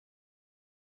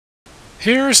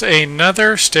Here's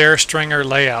another stair stringer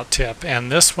layout tip,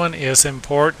 and this one is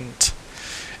important.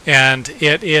 And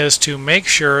it is to make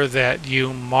sure that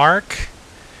you mark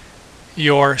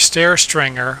your stair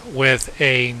stringer with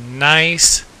a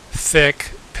nice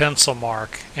thick pencil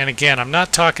mark. And again, I'm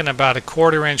not talking about a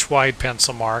 1/4 inch wide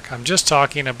pencil mark. I'm just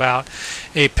talking about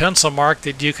a pencil mark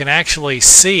that you can actually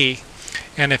see.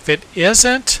 And if it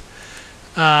isn't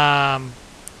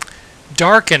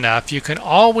dark enough, you can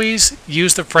always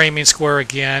use the framing square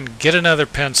again, get another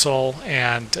pencil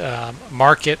and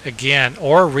mark it again,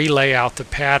 or relay out the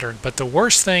pattern. But the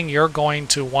worst thing you're going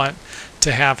to want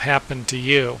to have happen to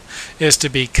you is to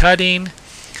be cutting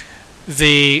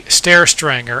the stair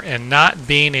stringer and not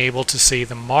being able to see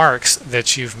the marks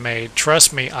that you've made.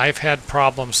 Trust me, I've had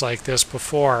problems like this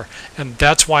before, and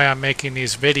that's why I'm making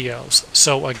these videos.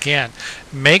 So again,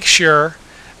 make sure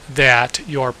that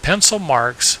your pencil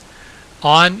marks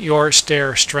on your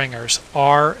stair stringers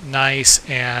are nice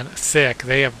and thick.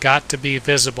 They have got to be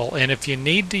visible, and if you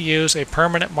need to use a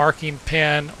permanent marking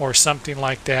pen or something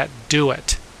like that, do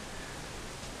it.